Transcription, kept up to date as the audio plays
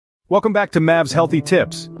Welcome back to Mavs Healthy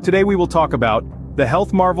Tips. Today we will talk about the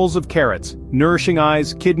health marvels of carrots. Nourishing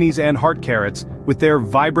eyes, kidneys, and heart carrots, with their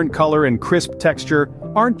vibrant color and crisp texture,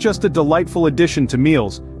 aren't just a delightful addition to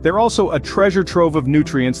meals, they're also a treasure trove of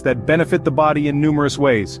nutrients that benefit the body in numerous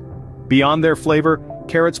ways. Beyond their flavor,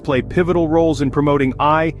 carrots play pivotal roles in promoting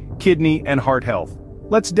eye, kidney, and heart health.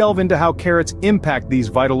 Let's delve into how carrots impact these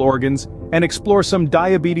vital organs and explore some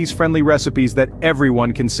diabetes-friendly recipes that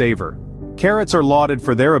everyone can savor. Carrots are lauded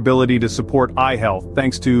for their ability to support eye health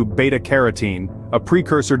thanks to beta-carotene, a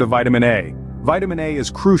precursor to vitamin A. Vitamin A is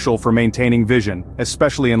crucial for maintaining vision,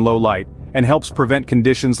 especially in low light, and helps prevent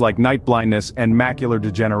conditions like night blindness and macular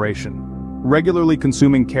degeneration. Regularly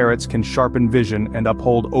consuming carrots can sharpen vision and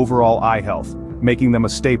uphold overall eye health, making them a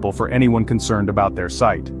staple for anyone concerned about their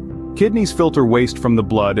sight. Kidneys filter waste from the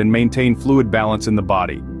blood and maintain fluid balance in the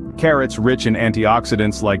body. Carrots, rich in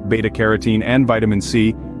antioxidants like beta-carotene and vitamin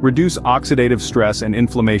C, reduce oxidative stress and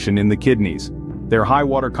inflammation in the kidneys. Their high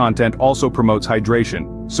water content also promotes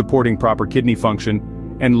hydration, supporting proper kidney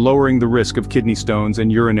function, and lowering the risk of kidney stones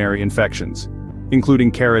and urinary infections. Including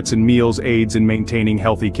carrots in meals aids in maintaining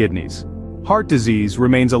healthy kidneys. Heart disease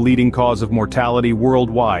remains a leading cause of mortality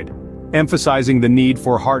worldwide, emphasizing the need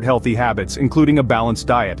for heart-healthy habits, including a balanced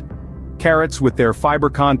diet. Carrots, with their fiber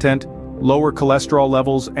content, lower cholesterol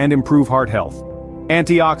levels, and improve heart health.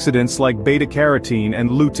 Antioxidants like beta-carotene and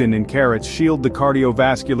lutein in carrots shield the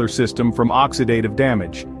cardiovascular system from oxidative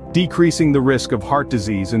damage, decreasing the risk of heart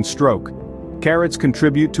disease and stroke. Carrots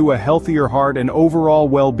contribute to a healthier heart and overall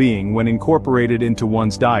well-being when incorporated into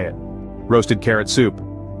one's diet. Roasted carrot soup.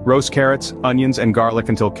 Roast carrots, onions, and garlic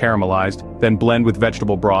until caramelized, then blend with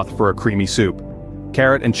vegetable broth for a creamy soup.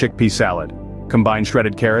 Carrot and chickpea salad. Combine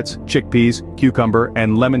shredded carrots, chickpeas, cucumber,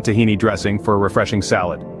 and lemon tahini dressing for a refreshing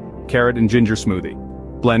salad. Carrot and ginger smoothie.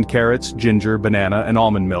 Blend carrots, ginger, banana, and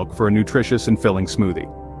almond milk for a nutritious and filling smoothie.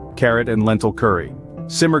 Carrot and lentil curry.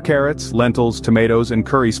 Simmer carrots, lentils, tomatoes, and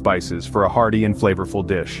curry spices for a hearty and flavorful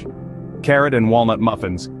dish. Carrot and walnut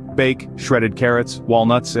muffins. Bake shredded carrots,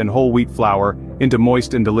 walnuts, and whole wheat flour into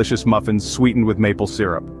moist and delicious muffins sweetened with maple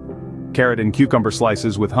syrup. Carrot and cucumber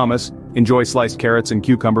slices with hummus. Enjoy sliced carrots and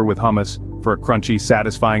cucumber with hummus for a crunchy,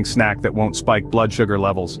 satisfying snack that won't spike blood sugar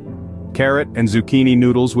levels. Carrot and zucchini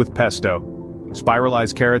noodles with pesto.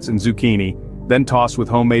 Spiralize carrots and zucchini, then toss with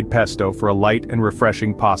homemade pesto for a light and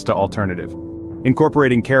refreshing pasta alternative.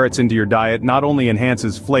 Incorporating carrots into your diet not only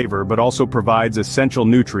enhances flavor but also provides essential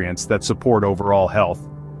nutrients that support overall health.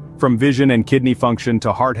 From vision and kidney function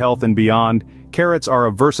to heart health and beyond, carrots are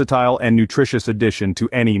a versatile and nutritious addition to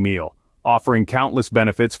any meal, offering countless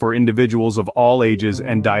benefits for individuals of all ages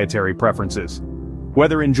and dietary preferences.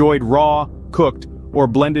 Whether enjoyed raw, cooked, or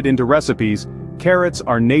blended into recipes, carrots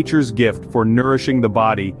are nature's gift for nourishing the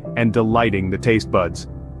body and delighting the taste buds.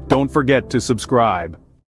 Don't forget to subscribe.